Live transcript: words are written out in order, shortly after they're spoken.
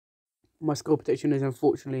My score prediction is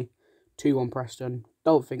unfortunately 2-1 Preston.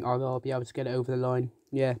 Don't think Argyle will be able to get it over the line.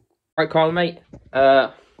 Yeah. Right, Carl, mate.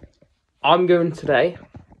 I'm going today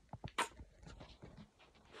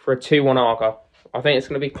for a 2-1 Argyle. I think it's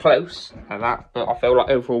going to be close at that, but I feel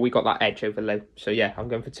like overall we got that edge over Lowe. So yeah, I'm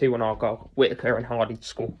going for 2-1 Argyle. Whitaker and Hardy to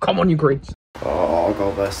score. Come on, you Greens. Oh,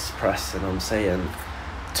 Argyle versus Preston. I'm saying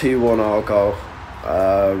 2-1 Argyle.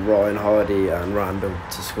 Ryan Hardy and Randall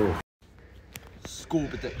to score. Score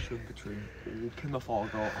prediction between Plymouth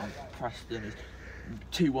Argyle and Preston is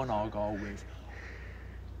 2-1 Argyle with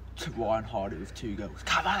Ryan Hardy with 2 goals.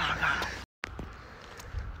 Come on, Argyle!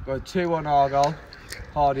 Go 2-1 Argyle,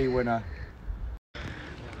 Hardy winner.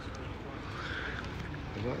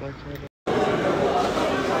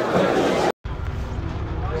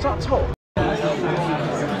 Is that top?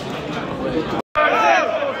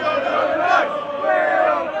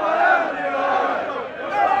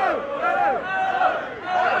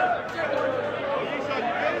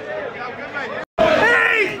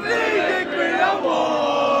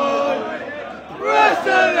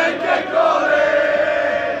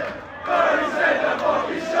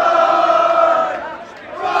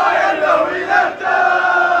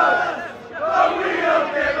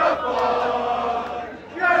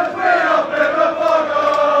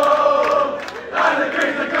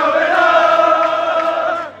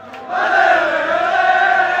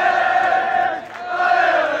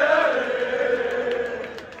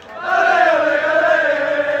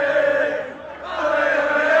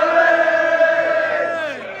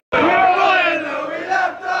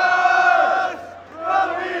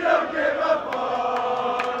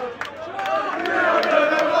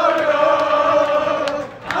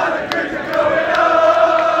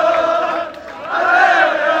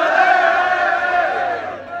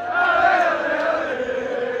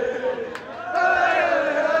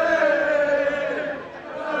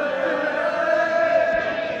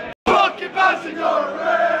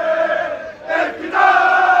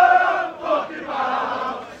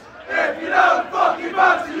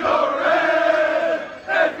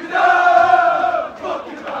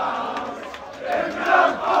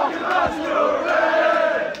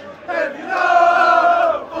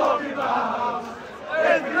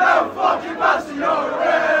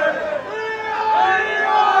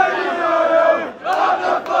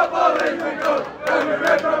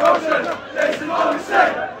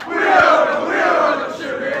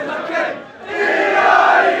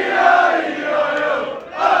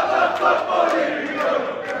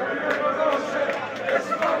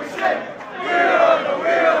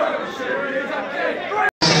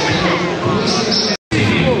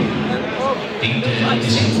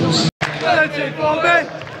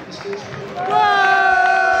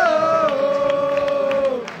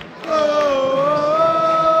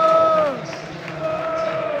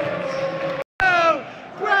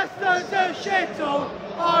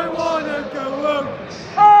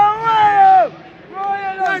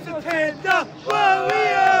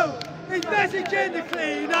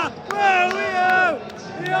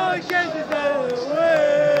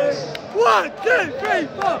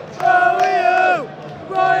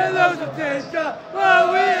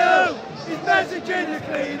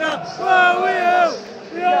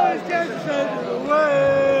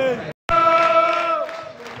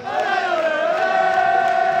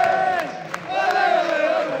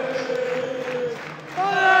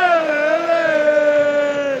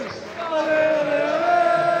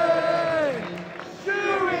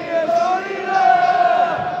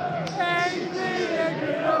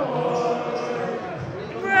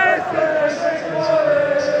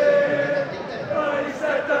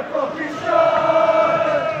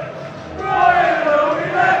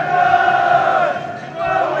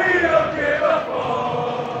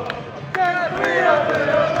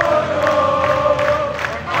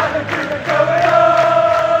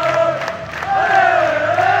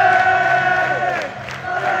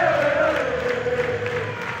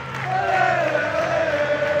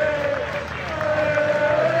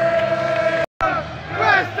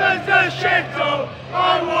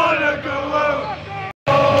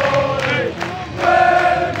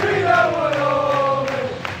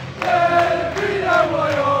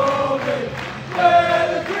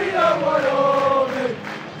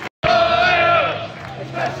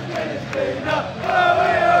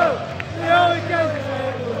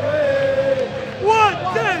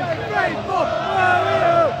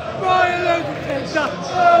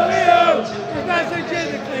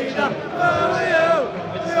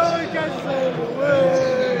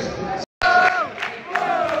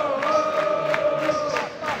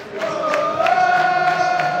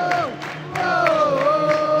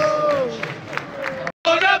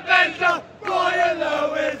 offender. Brian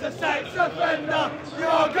Lowe is a sex offender. The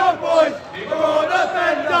Argyle boys are on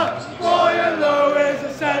offender. Brian Lowe is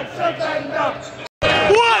a sex offender.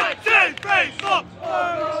 1, 2, 3, 4. Argyle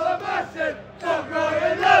are massive. Fuck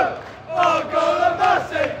Brian Lowe. Argyle are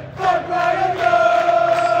massive. Fuck Brian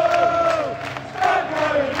Lowe. Fuck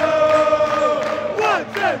Brian Lowe. 1,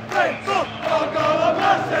 2, 3, 4. Argyle are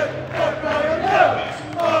massive. Fuck Brian Lowe.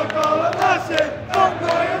 Argyle are massive. Fuck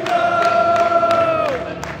Brian Lowe.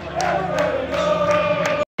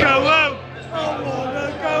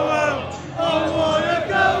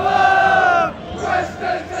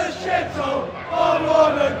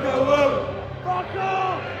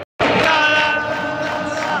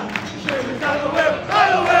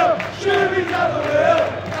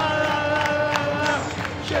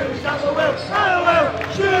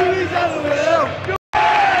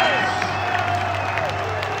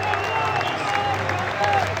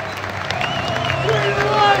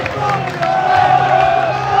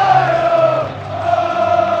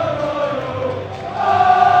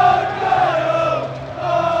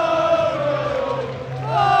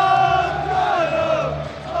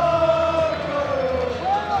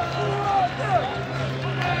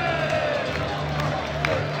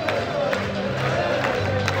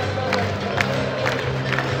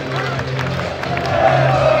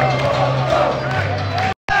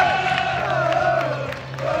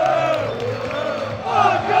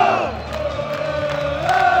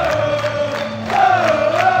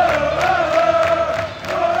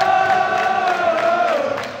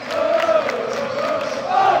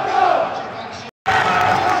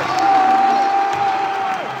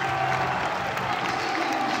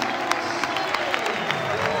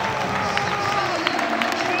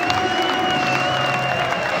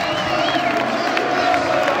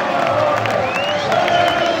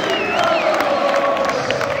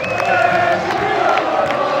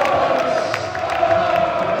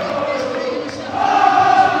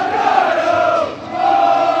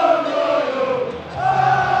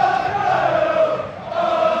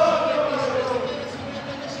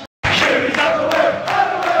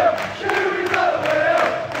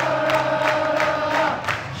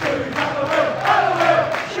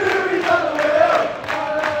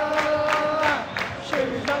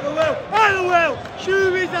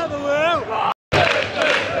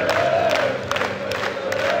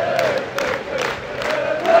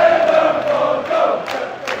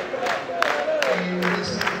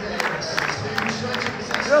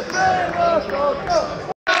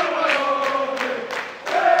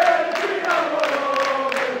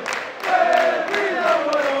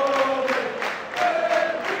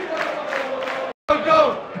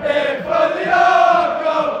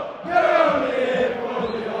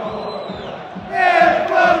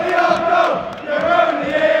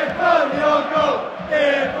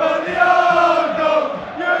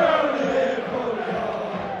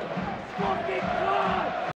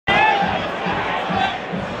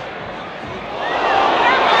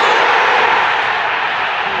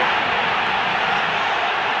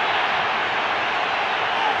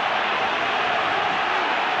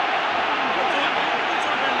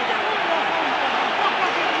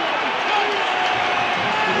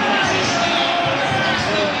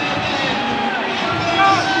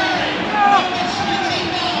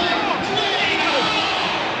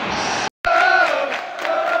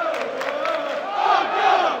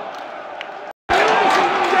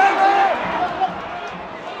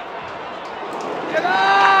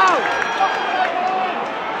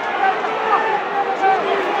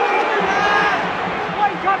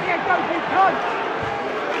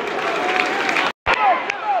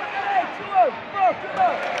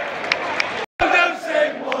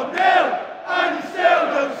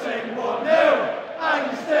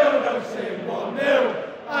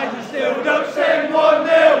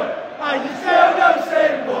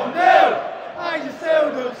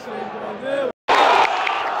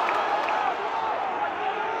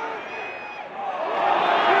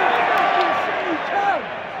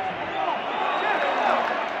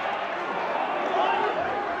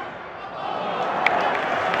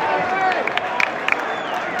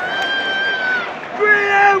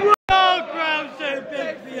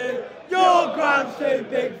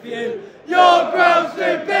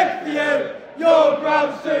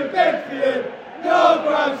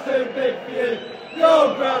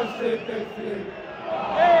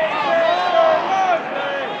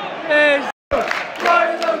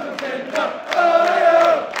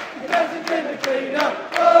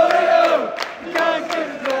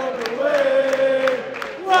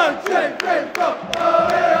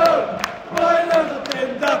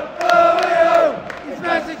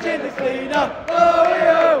 Cleaner,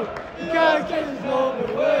 oh,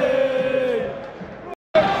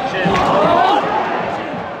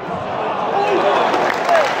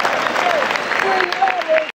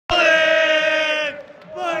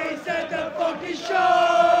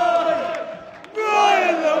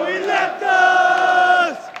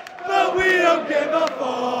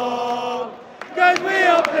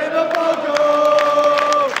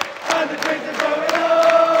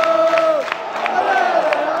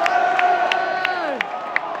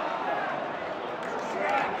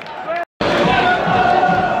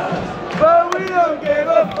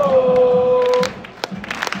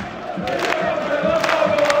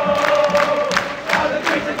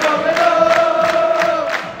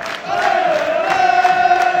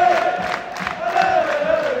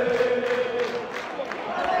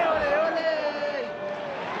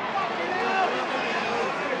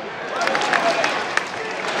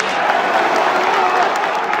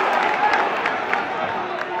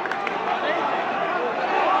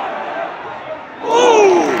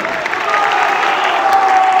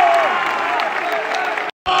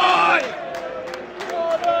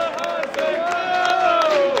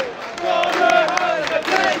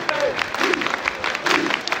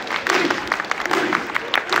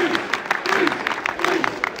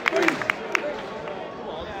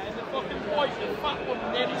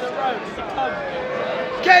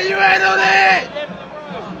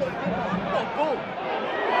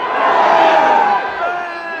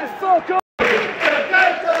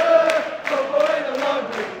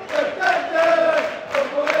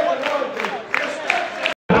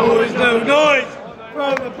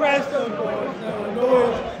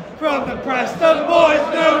 Preston boys,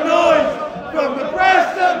 no noise! From the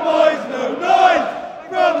Preston boys, no noise!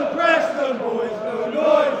 From the Preston boys, no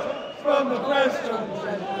noise! From the Preston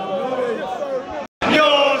boys, no noise!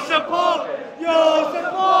 Your support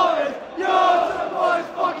is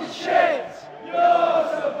fucking shit! Your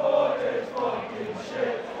support is fucking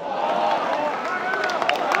shit!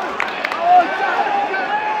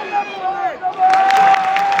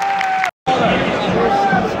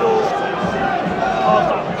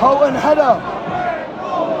 Holton header.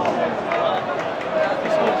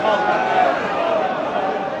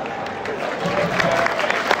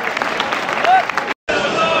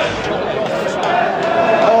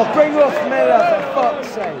 Oh, bring off Miller for fuck's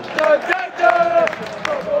sake.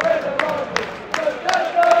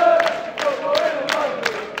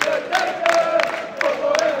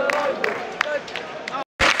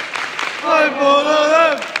 I'm one of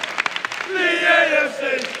them. The AFC.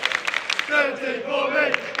 13 for me.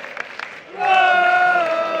 No!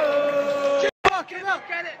 Fuck it up,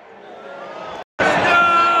 get it. No!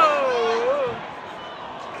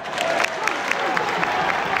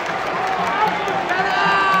 Get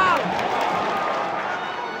out!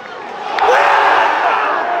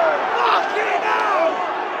 Fucking hell!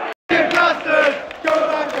 You bastards! Go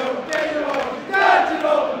back, go get your own. Dirty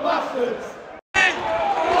little bastards!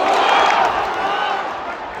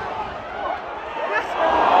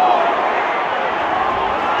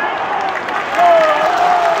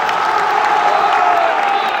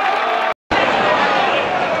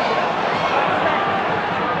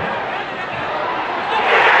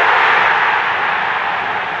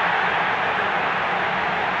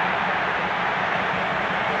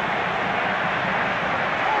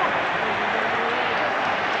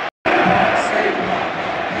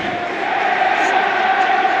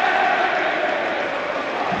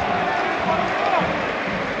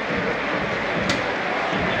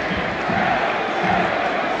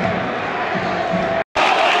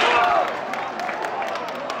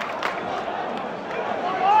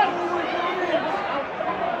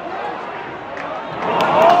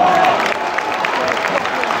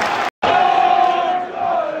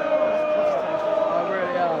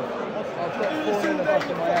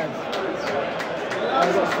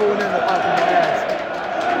 I've got fallen in the back of my head.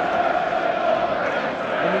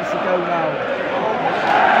 It needs to go now.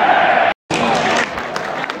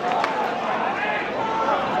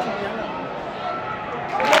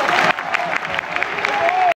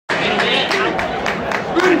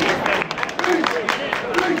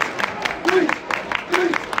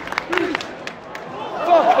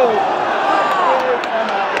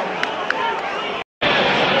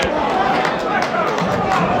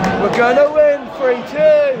 We're gonna win 3-2.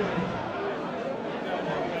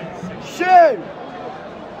 Shoot!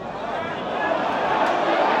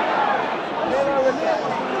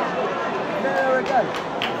 Miller again.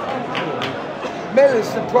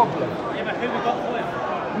 Miller's the problem. Yeah, but who we got for him?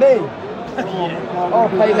 Me. I'll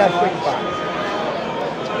play left wing back.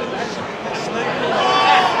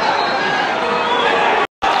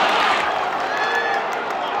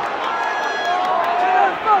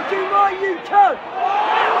 Fucking right, you cunt!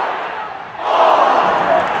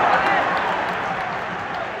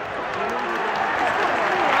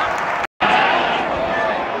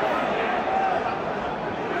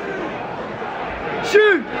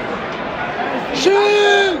 Shoot!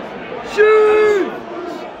 Shoot! Shoot!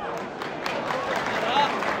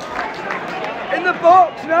 In the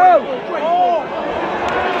box now!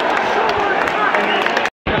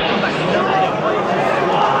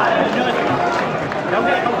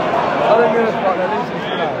 I think you're going to lose this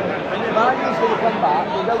now. Man U's going to come back,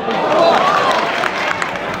 we don't lose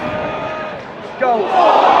the goal!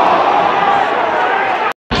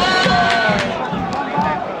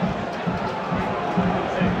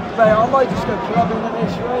 Mate, I might just go clubbing in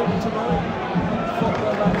this room tonight. Fuck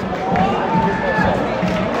going back to my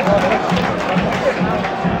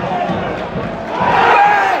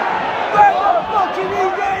Where the fuck are you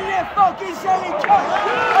getting there, fucking silly cunt?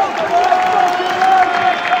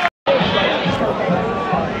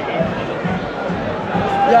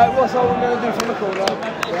 Yeah, what's all I'm going to do from the corner?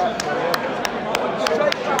 Yeah.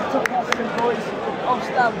 Straight back to Preston, boys. I'll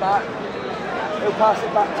stand back. He'll pass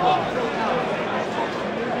it back to him.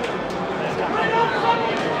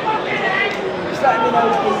 Just let me know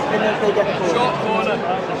when they get the ball. Short corner.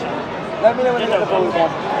 Let me know when they get the ball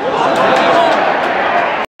again.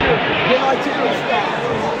 United will start.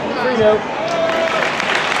 3-0.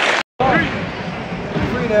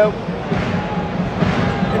 3-0.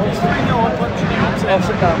 If it's 3-0, I'm punching you. I'll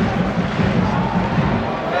sit down.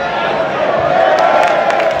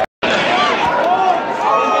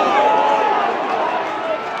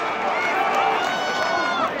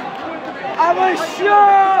 have a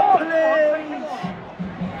shot, please?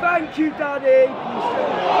 Thank you, Daddy.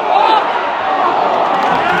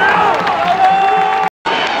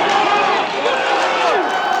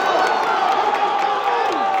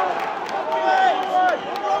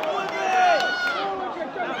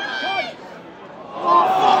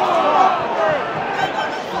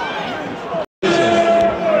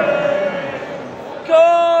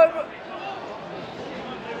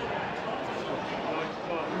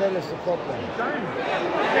 That's the problem.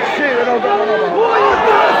 Shoot, and I'll get another. What are you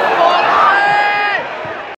doing?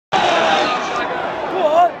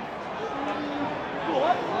 What?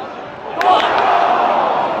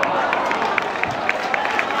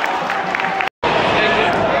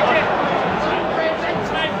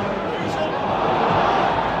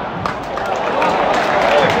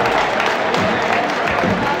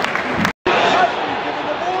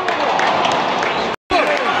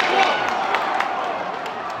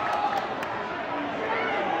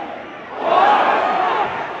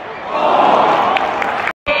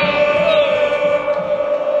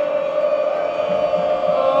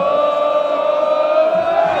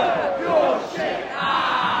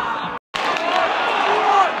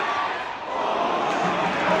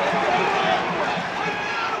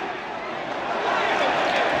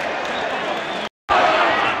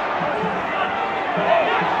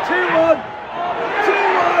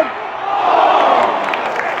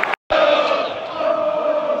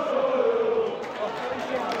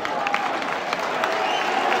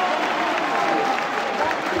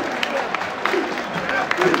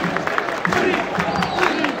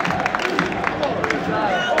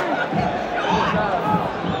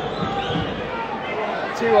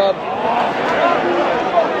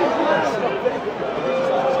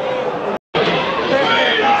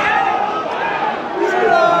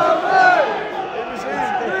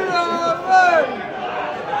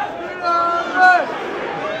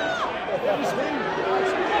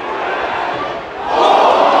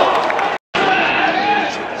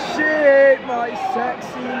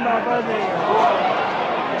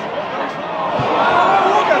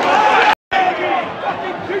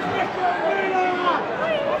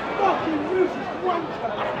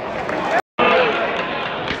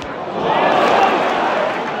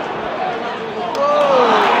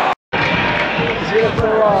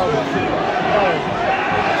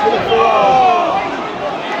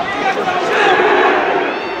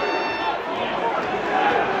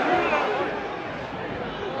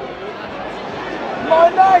 My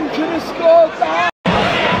man could have scored that!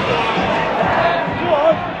 Come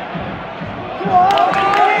on! Come on!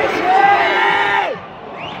 Easy!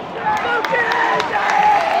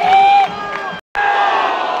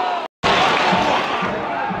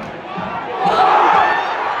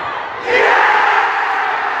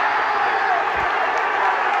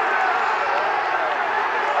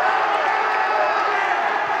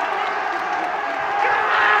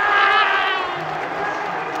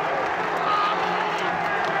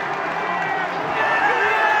 Look at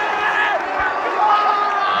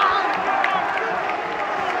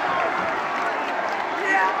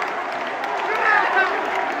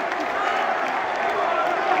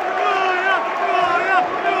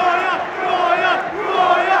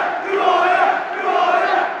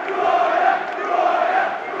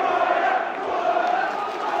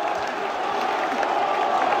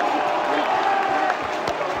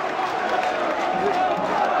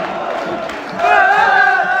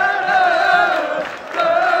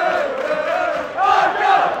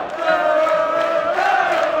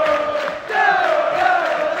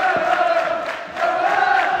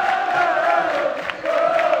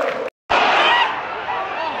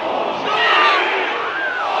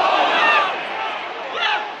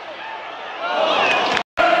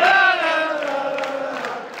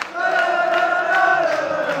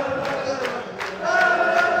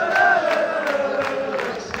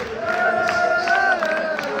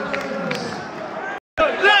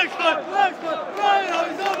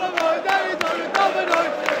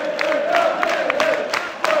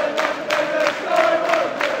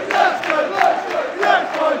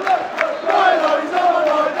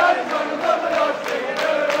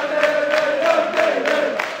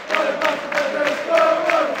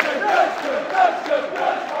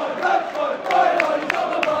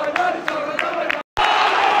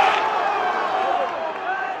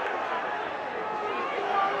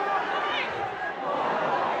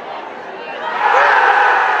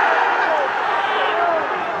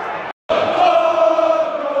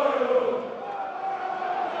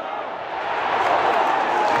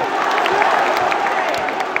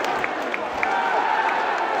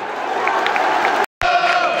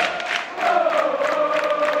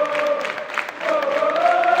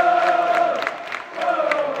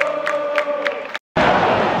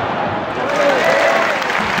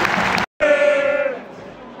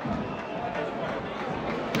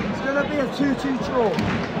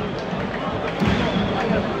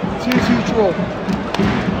 2-2 draw.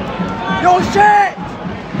 Your shit!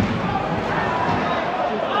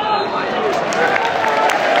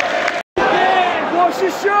 What's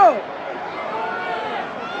your shot?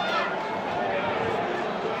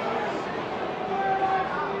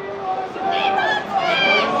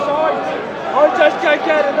 I just can't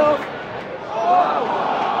get enough.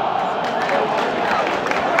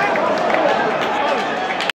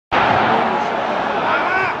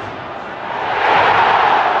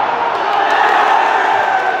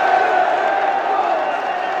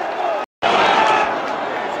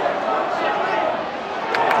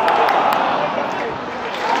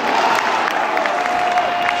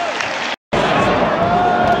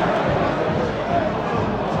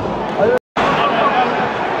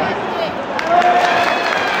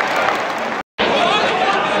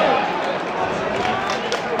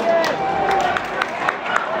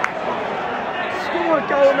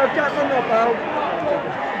 I'll get them up out.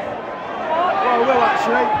 Well, I will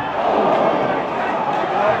actually.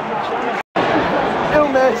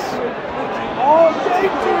 Illness. Oh,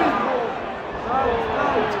 dangerous.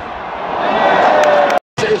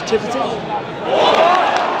 Positivity.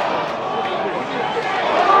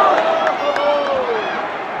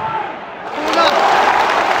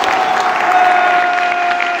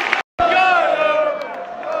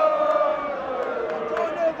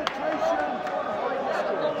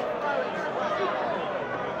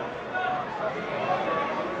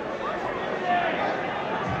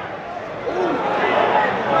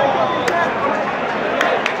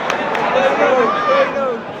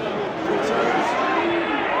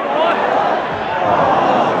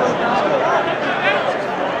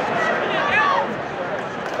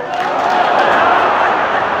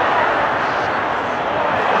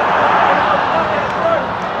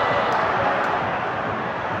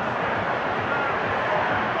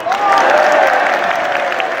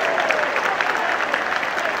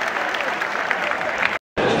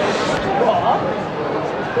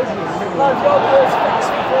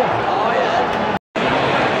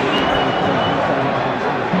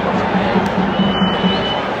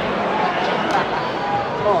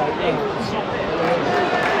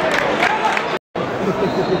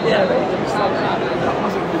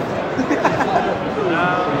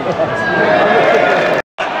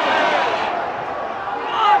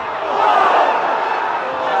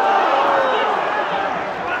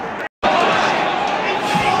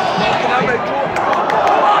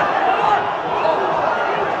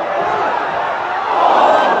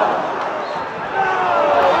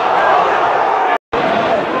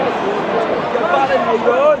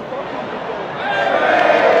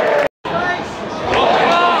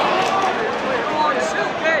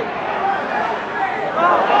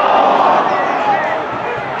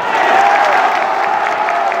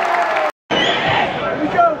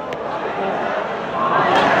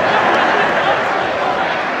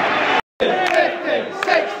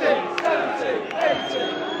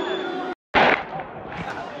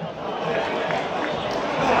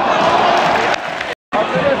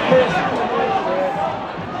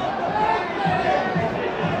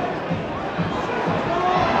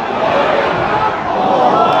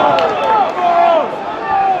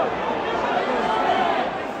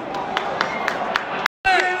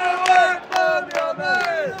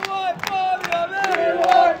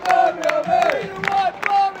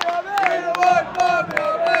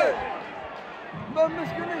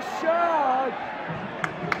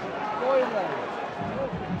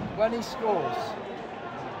 When he scores,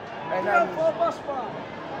 and then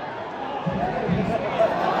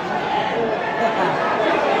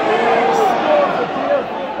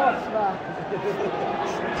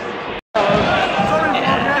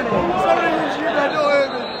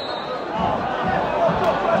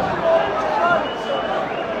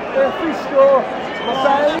if we score,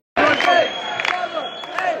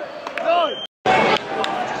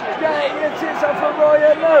 get your tits up for Roy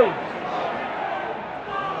and Lowe.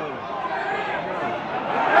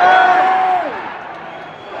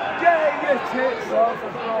 Tits off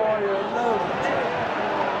of Argyle, Lowe.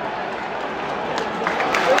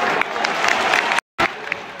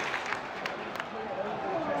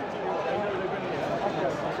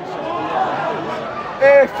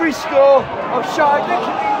 Free score of Shine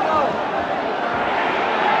Nicky.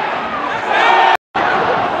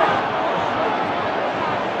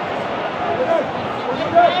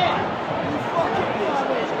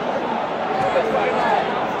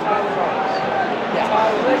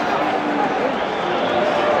 Yeah.